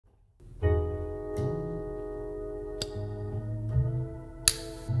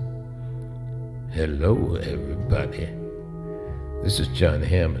Hello, everybody. This is Jon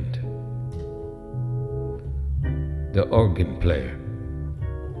Hammond, the organ player.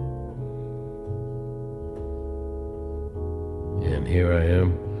 And here I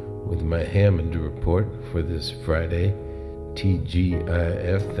am with my Hammond report for this Friday,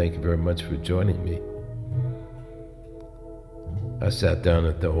 TGIF. Thank you very much for joining me. I sat down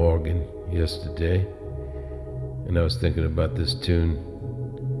at the organ yesterday, and I was thinking about this tune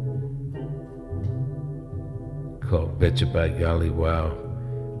called Betcha by Golly Wow.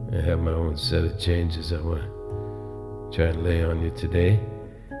 I have my own set of changes I want to try and lay on you today.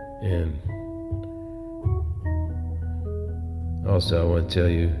 And also I want to tell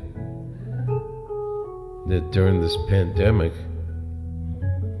you that during this pandemic,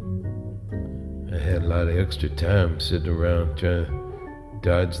 I had a lot of extra time sitting around trying to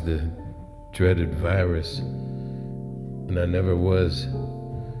dodge the dreaded virus. And I never was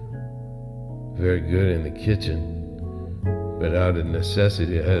very good in the kitchen. But out of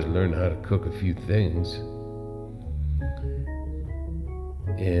necessity, I had to learn how to cook a few things.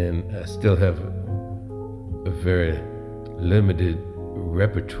 And I still have a very limited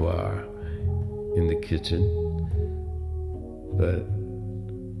repertoire in the kitchen. But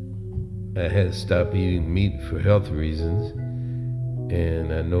I had to stop eating meat for health reasons.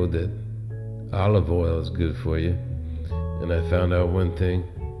 And I know that olive oil is good for you. And I found out one thing,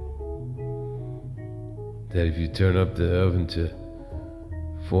 that if you turn up the oven to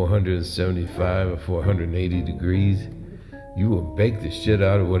 475 or 480 degrees, you will bake the shit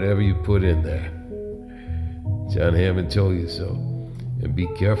out of whatever you put in there. Jon Hammond told you so. And be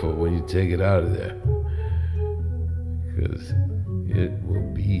careful when you take it out of there, because it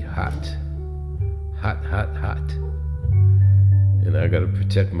will be hot. Hot, hot, hot. And I gotta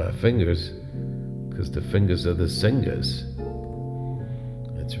protect my fingers, because the fingers are the singers.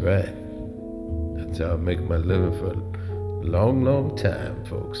 That's right. That's how I make my living for a long, long time,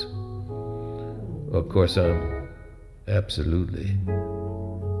 folks. Well, of course, I'm absolutely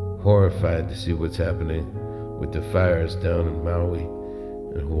horrified to see what's happening with the fires down in Maui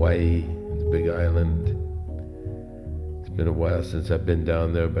and Hawaii, the Big Island. It's been a while since I've been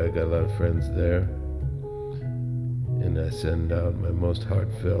down there, but I got a lot of friends there. And I send out my most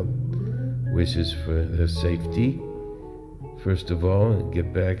heartfelt wishes for their safety, first of all, and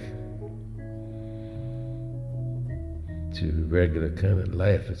get back to regular kind of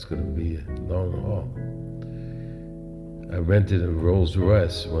life. It's going to be a long haul. I rented a Rolls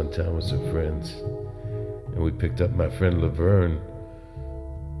Royce one time with some friends, and we picked up my friend Laverne,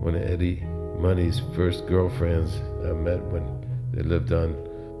 one of Eddie Money's first girlfriends I met when they lived on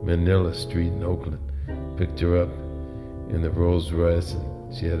Manila Street in Oakland. Picked her up in the Rolls Royce,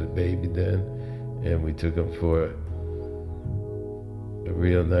 and she had a baby then, and we took them for a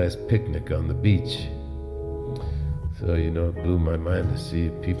real nice picnic on the beach. So, you know, it blew my mind to see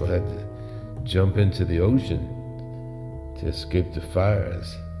people had to jump into the ocean to escape the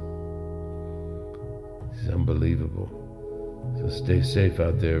fires. It's unbelievable. So stay safe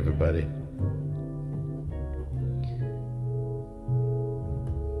out there, everybody.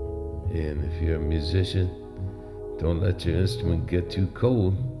 And if you're a musician, don't let your instrument get too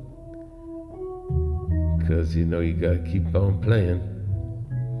cold, because, you know, you gotta keep on playing.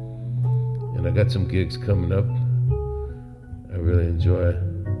 And I got some gigs coming up. I really enjoy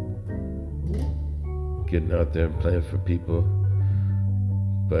getting out there and playing for people,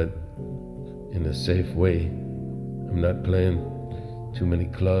 but in a safe way. I'm not playing too many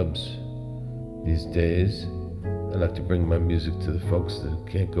clubs these days. I like to bring my music to the folks that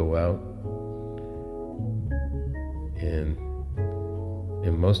can't go out. And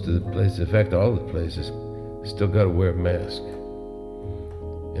in most of the places, in fact all the places, still gotta wear a mask.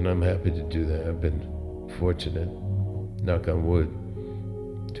 And I'm happy to do that. I've been fortunate, knock on wood,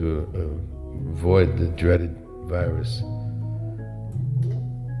 to avoid the dreaded virus.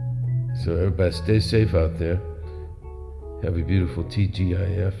 So everybody stay safe out there. Have a beautiful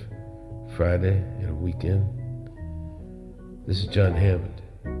TGIF Friday and a weekend. This is Jon Hammond,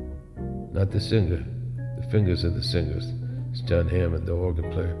 not the singer. The fingers are the singers. It's Jon Hammond, the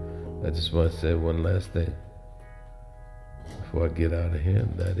organ player. I just want to say one last thing before I get out of here,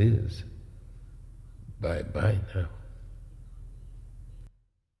 and that is, bye-bye now.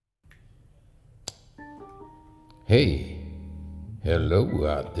 Hey, hello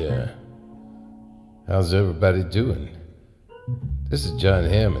out there. How's everybody doing? This is Jon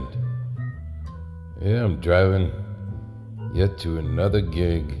Hammond. Yeah, I'm driving yet to another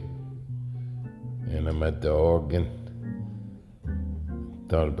gig, and I'm at the organ.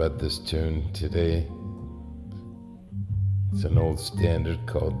 Thought about this tune today. It's an old standard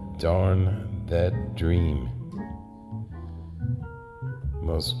called Darn That Dream.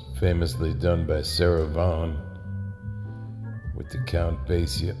 Most famously done by Sarah Vaughan with the Count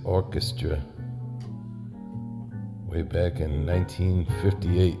Basie Orchestra way back in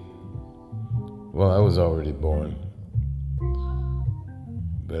 1958. Well, I was already born,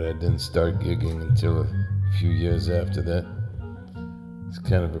 but I didn't start gigging until a few years after that. It's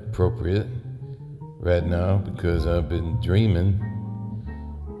kind of appropriate right now because I've been dreaming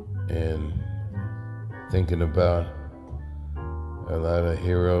and thinking about a lot of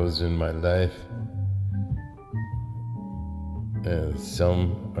heroes in my life, and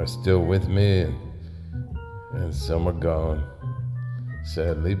some are still with me and some are gone,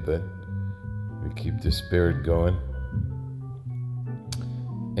 sadly, but we keep the spirit going.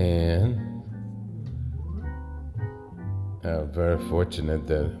 And I'm very fortunate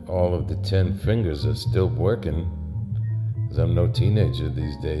that all of the 10 fingers are still working, because I'm no teenager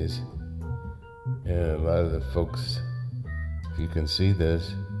these days. And a lot of the folks, if you can see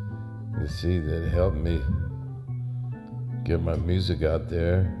this, you see that it helped me get my music out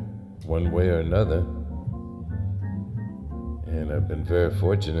there one way or another. And I've been very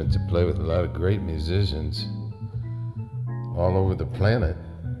fortunate to play with a lot of great musicians all over the planet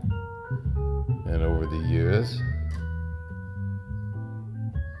and over the years.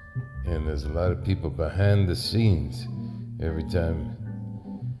 And there's a lot of people behind the scenes every time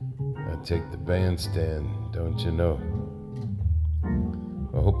I take the bandstand, don't you know?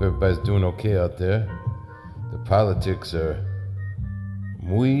 I hope everybody's doing okay out there. The politics are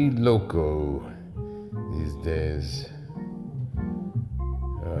muy loco these days.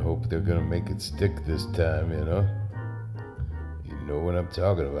 I hope they're gonna make it stick this time, you know? You know what I'm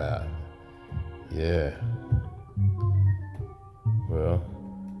talking about. Yeah. Well,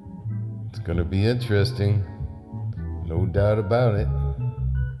 it's gonna be interesting, no doubt about it.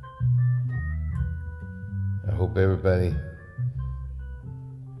 I hope everybody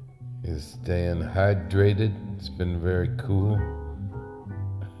is staying hydrated. It's been very cool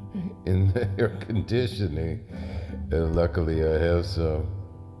in the air conditioning. Luckily I have some.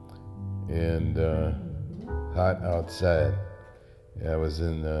 And hot outside. Yeah, I was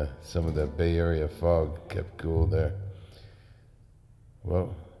in some of the Bay Area fog, kept cool there.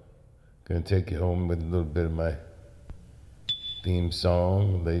 Well, gonna take you home with a little bit of my theme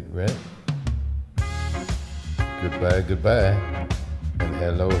song, Late Rent. Goodbye, goodbye, and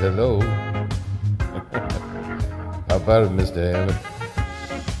hello, hello. How about it, Mr. Hammond?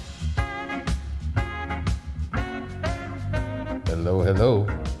 Hello, hello.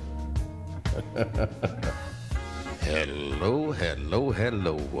 Hello, hello,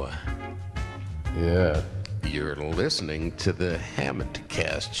 hello. Yeah. You're listening to the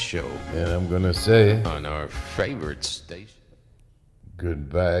HammondCast show. And I'm gonna say on our favorite station.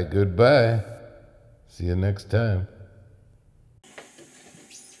 Goodbye, goodbye. See you next time.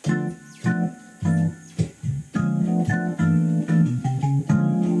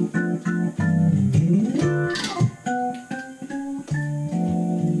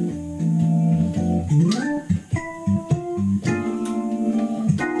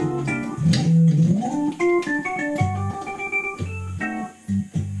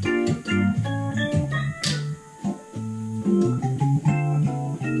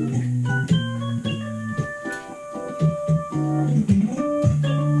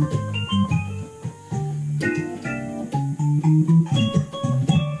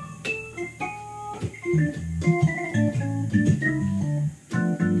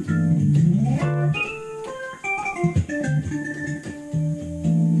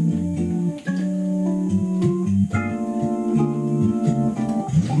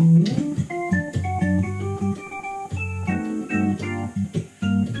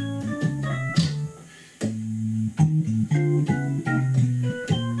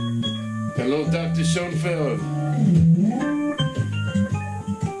 Hello, Dr. Schoenfeld.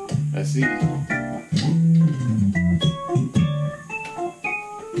 I see you.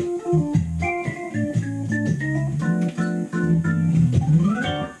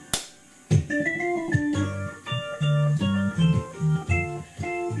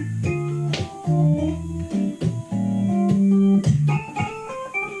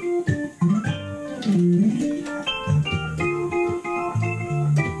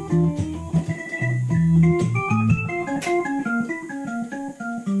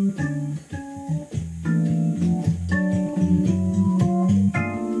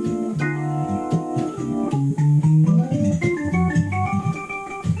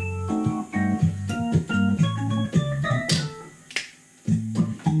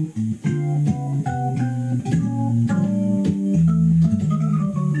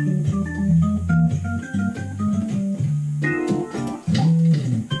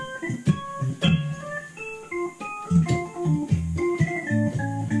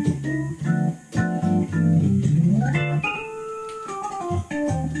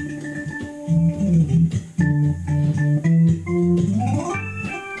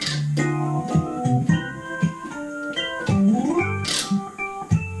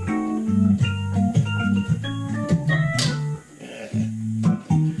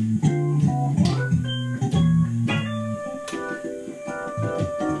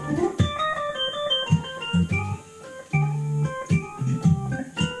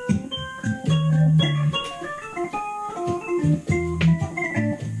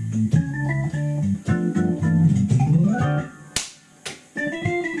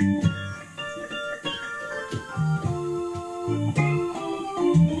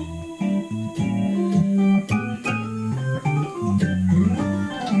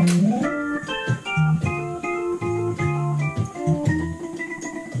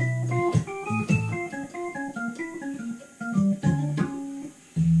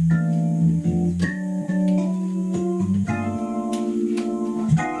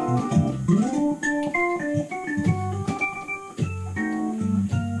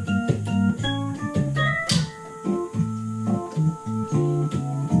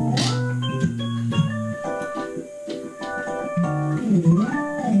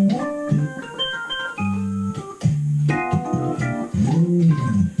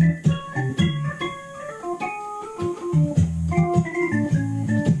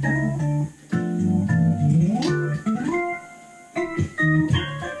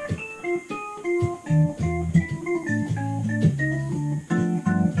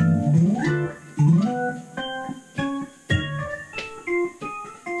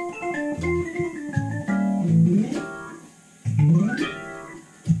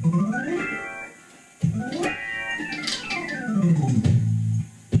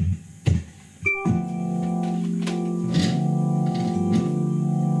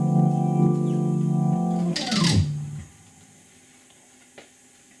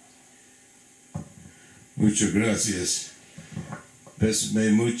 Muchas gracias.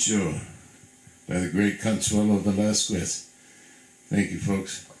 Pésame mucho by the great Consuelo Velasquez. Thank you,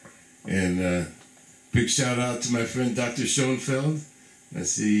 folks. And big shout out to my friend Dr. Schoenfeld. I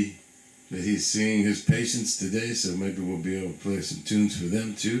see that he's seeing his patients today, so maybe we'll be able to play some tunes for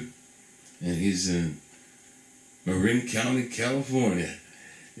them too. And he's in Marin County, California.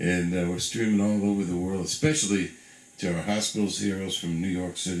 And we're streaming all over the world, especially to our hospitals heroes from New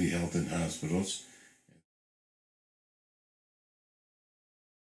York City Health and Hospitals.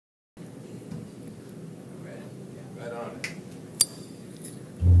 Right on.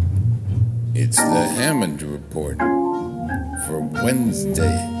 It's the Hammond Report for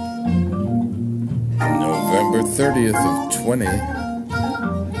Wednesday, November 30th of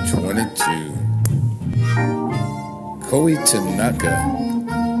 2022. Koi Tanaka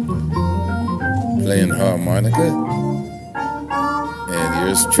playing harmonica, and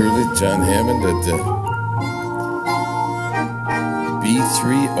yours truly, Jon Hammond, at the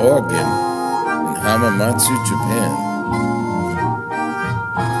B3 organ in Hamamatsu, Japan.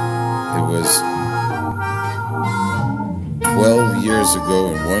 It was 12 years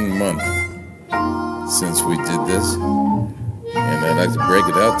ago and 1 month since we did this, and I'd like to break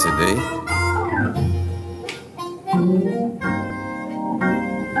it out today.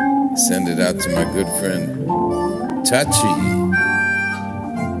 Send it out to my good friend Tachi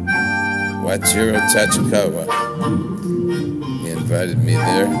Wachiro Tachikawa. He invited me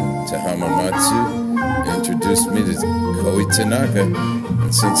there to Hamamatsu, introduced me to Koi Tanaka,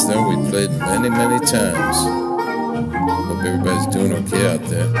 and since then we played many, many times. Hope everybody's doing okay out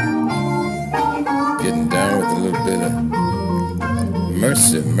there. Getting down with a little bit of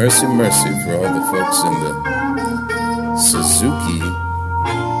mercy, mercy, mercy for all the folks in the Suzuki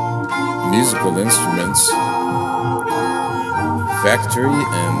Musical Instruments Factory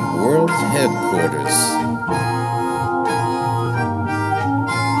and World Headquarters.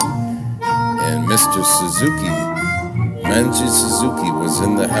 And Mr. Suzuki, Manji Suzuki, was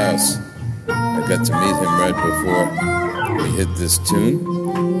in the house. I got to meet him right before we hit this tune.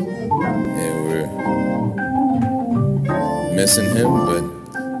 And we're missing him, but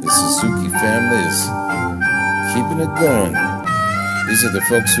the Suzuki family is keeping it going. These are the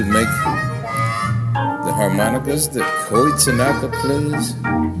folks who make the harmonicas that Koi Tanaka plays,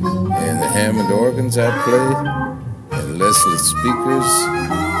 and the Hammond organs I play, and Leslie speakers,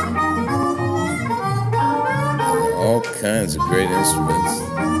 and all kinds of great instruments.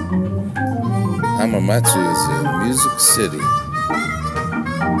 Hamamatsu is a music city.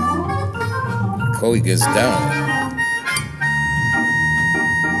 Koi gets down.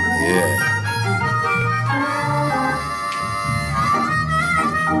 Yeah.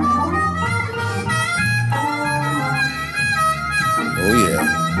 Oh yeah.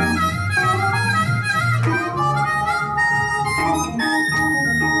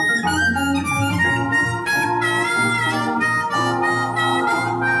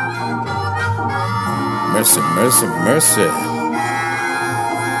 Mercy, mercy, mercy.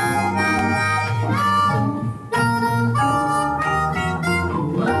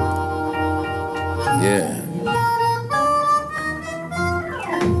 Yeah.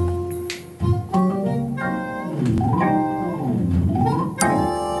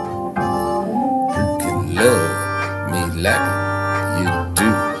 Love me like you do.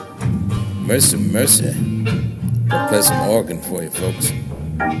 Mercy, mercy. I'll play some organ for you, folks.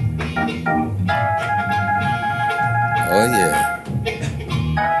 Oh, yeah.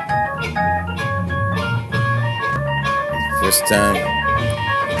 First time I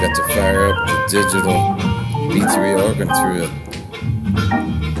got to fire up the digital B3 organ through a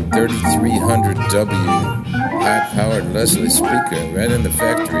 3300W high-powered Leslie speaker right in the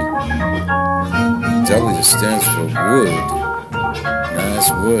factory. W stands for wood.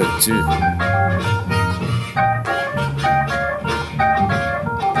 Nice wood, too.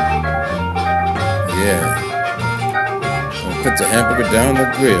 Yeah. I'll put the hamburger down the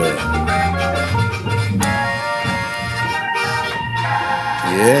grill.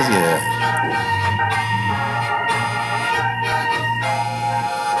 Yeah, yeah.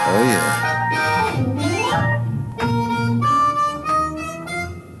 Oh, yeah.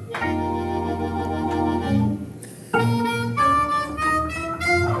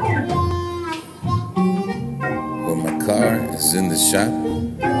 Car is in the shop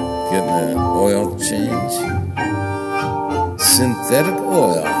getting an oil change. Synthetic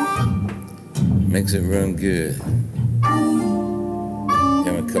oil makes it run good.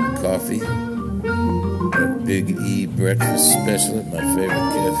 Having a cup of coffee, a Big E breakfast special at my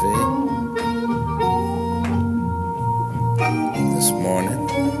favorite cafe. This morning,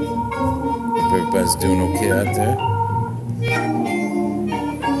 everybody's doing okay out there.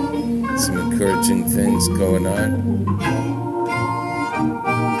 Some encouraging things going on.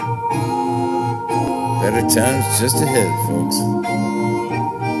 Better times just ahead, folks.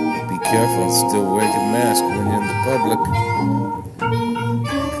 Be careful and still wear your mask when you're in the public,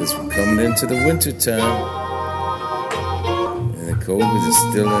 because we're coming into the winter time and the COVID is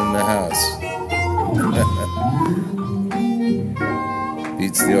still in the house.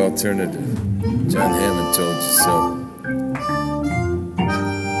 Beats the alternative. Jon Hammond told you so.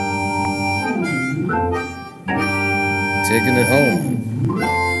 Taking it home.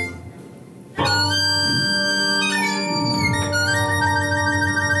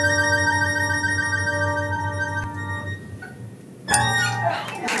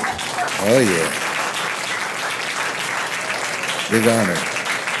 Oh yeah. Big honor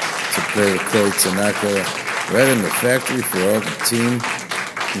to play with Chloe Tanaka right in the factory for all the team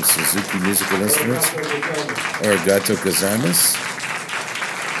from Suzuki Musical Instruments. Arigato gozaimasu.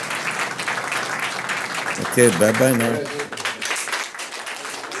 Okay, bye-bye now.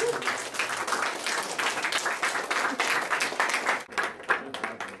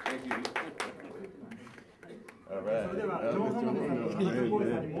 All right. それではジョン・ハマンドさんと田中浩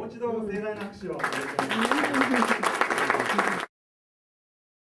二さんにもう一度盛大な拍手を。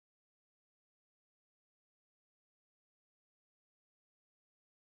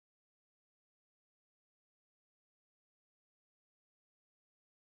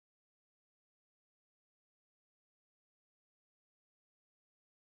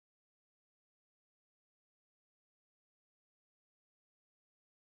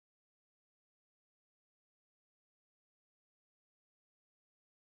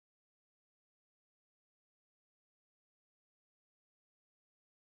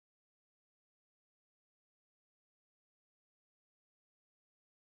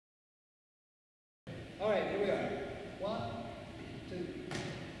All right, here we are. 1, 2,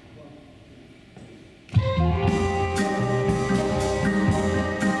 1.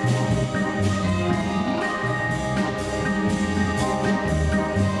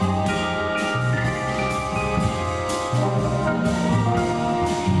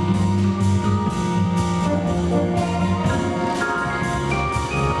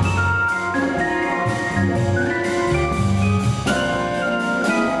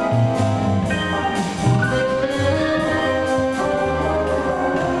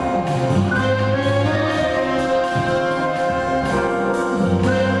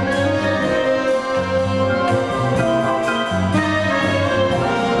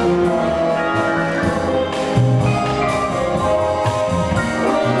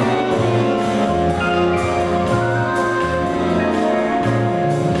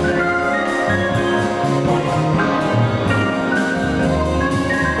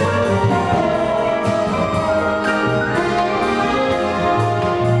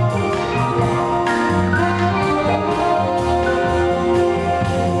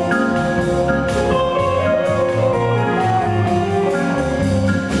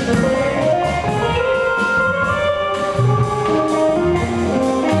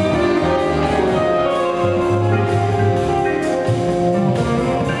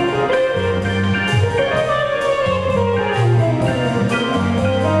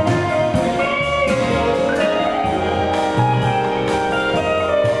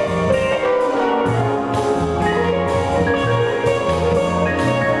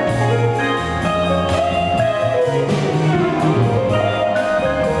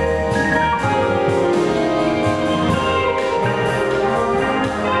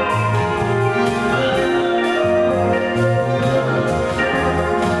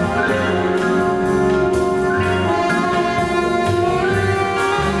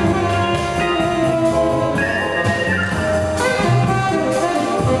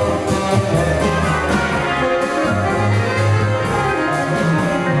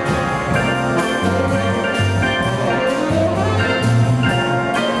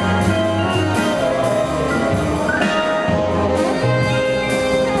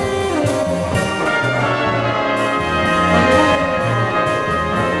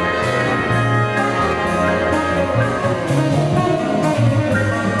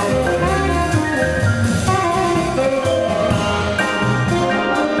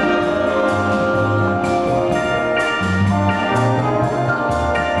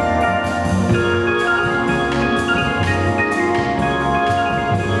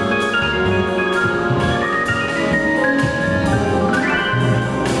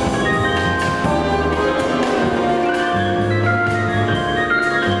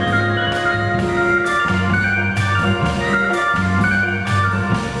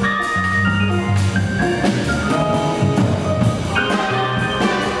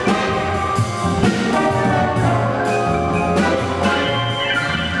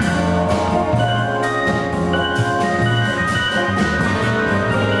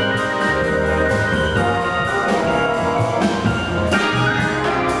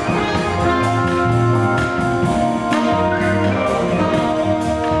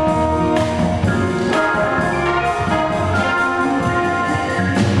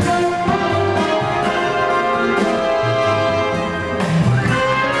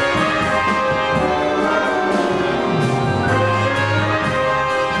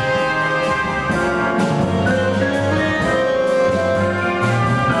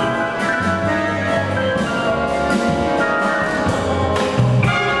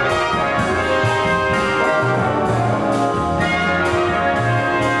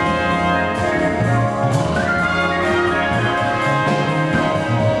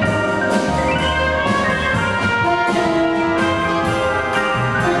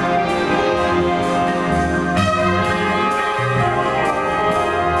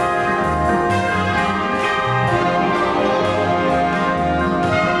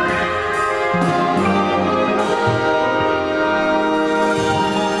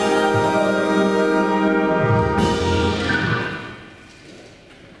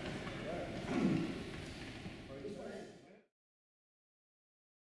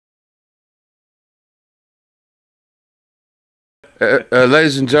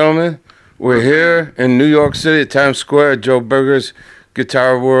 Ladies and gentlemen, we're here in New York City at Times Square at Joe Berger's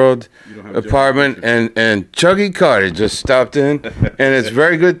Guitar World apartment, and Chuggy Carter just stopped in, and it's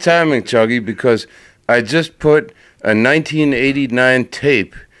very good timing, Chuggy, because I just put a 1989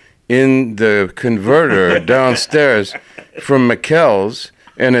 tape in the converter downstairs from McKell's,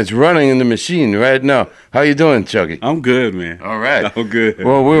 and it's running in the machine right now. How you doing, Chuggy? I'm good, man. All right. I'm good.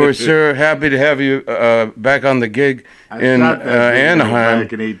 Well, we were sure happy to have you back on the gig in Anaheim.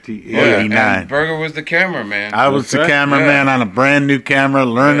 Back in 89. And Berger was the cameraman. I was the cameraman on a brand new camera,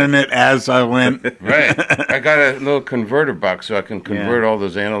 learning it as I went. Right. I got a little converter box so I can convert all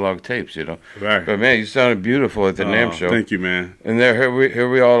those analog tapes, you know. Right. But, man, you sounded beautiful at the NAMM show. Thank you, man. And here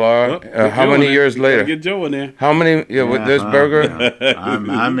we all are. Well, how many years later? Get Joe in there. How many? There's Berger.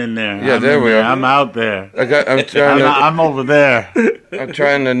 I'm in there. Yeah, there we are. I'm out there. I'm over there. I'm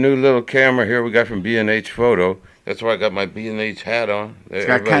trying the new little camera here we got from B&H Photo. That's why I got my B&H hat on. It's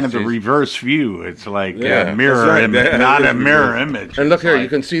got kind of a reverse view. It's like a mirror right. image, not a mirror image. And look here, you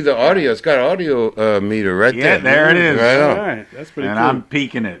can see the audio. It's got audio meter right there. Yeah, there it is. Right on. All right. That's pretty And cool. I'm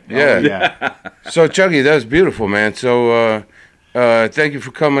peeking it. Yeah. So, Chuggy, that was beautiful, man. So, thank you for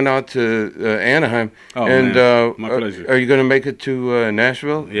coming out to Anaheim. Oh, and, man. My pleasure. Are you going to make it to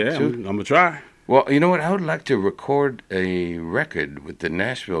Nashville? Yeah, too? I'm going to try. Well, you know what? I would like to record a record with the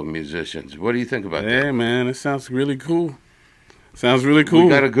Nashville musicians. What do you think about that? Yeah, man. It sounds really cool. Sounds really cool. We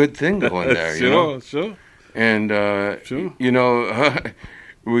got a good thing going there, sure, you know? Sure. And, Sure. you know,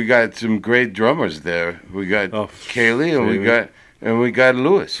 we got some great drummers there. We got Kaylee and we got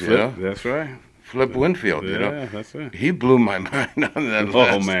Lewis, you know? That's right. Flip Winfield, you know? Yeah, that's right. He blew my mind on that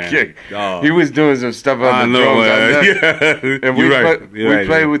last man. gig. Oh. He was doing some stuff on the drums. And we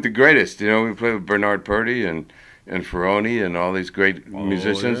played with the greatest, you know? We played with Bernard Purdy and Ferroni and all these great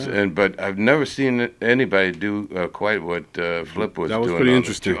musicians. Yeah. But I've never seen anybody do quite what Flip was doing. That was pretty on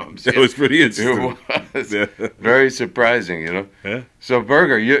interesting. The drums. That was pretty interesting. It was very surprising, you know? Yeah. So,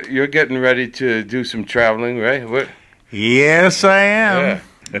 Berger, you're getting ready to do some traveling, right? What? Yes, I am. Yeah.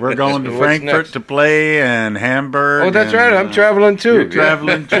 We're going to What's Frankfurt next? to play and Hamburg. Oh, that's and, right. I'm traveling too. You're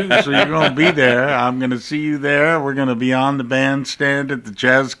traveling too, so you're going to be there. I'm going to see you there. We're going to be on the bandstand at the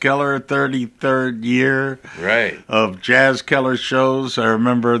Jazz Keller 33rd year of Jazz Keller shows. I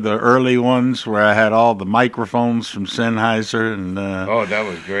remember the early ones where I had all the microphones from Sennheiser. And, oh, that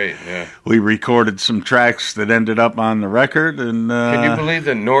was great, yeah. We recorded some tracks that ended up on the record. And can you believe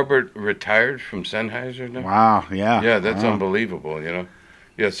that Norbert retired from Sennheiser now? Wow, yeah. Yeah, that's unbelievable, you know.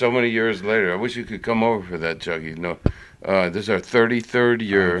 Yeah, so many years later. I wish you could come over for that, Chuggy. You know, this is our 33rd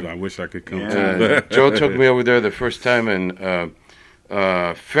year. I wish I could come too. Joe took me over there the first time in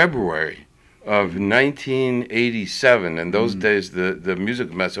February of 1987. And those days, the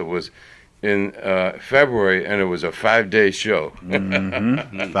Music Messa was in February, and it was a 5-day show.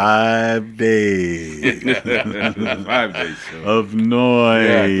 5 days. 5 days show. Of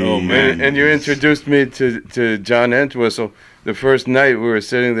noise. Yeah. Oh, man. And you introduced me to John Entwistle. The first night we were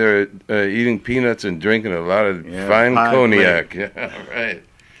sitting there eating peanuts and drinking a lot of fine cognac. Yeah, right.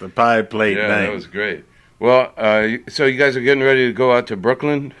 The pie plate night. Yeah, that was great. Well, so you guys are getting ready to go out to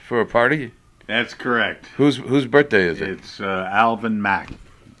Brooklyn for a party? That's correct. Whose birthday is it? It's Alvin Mack.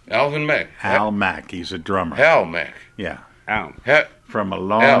 Alvin Mack. Al Mack. He's a drummer. Hal Mack. Yeah. Al. From a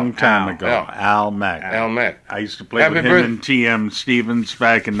long time ago. Al Mack. Al Mack. I used to play with him and T.M. Stevens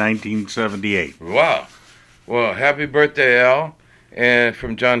back in 1978. Wow. Well, happy birthday, Al, and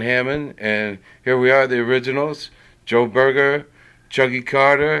from Jon Hammond. And here we are, the originals, Joe Berger, Chuggy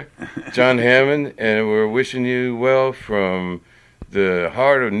Carter, Jon Hammond, and we're wishing you well from the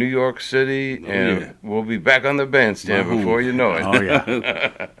heart of New York City, and we'll be back on the bandstand before you know it. Oh,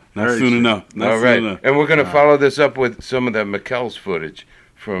 yeah. Not soon enough. All right. And we're going to follow this up with some of that McKell's footage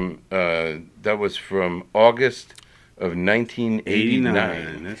from that was from August of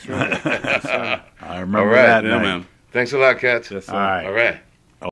 1989. That's right. I remember that night. Man. Thanks a lot, cats. Yes, sir. All right. All right.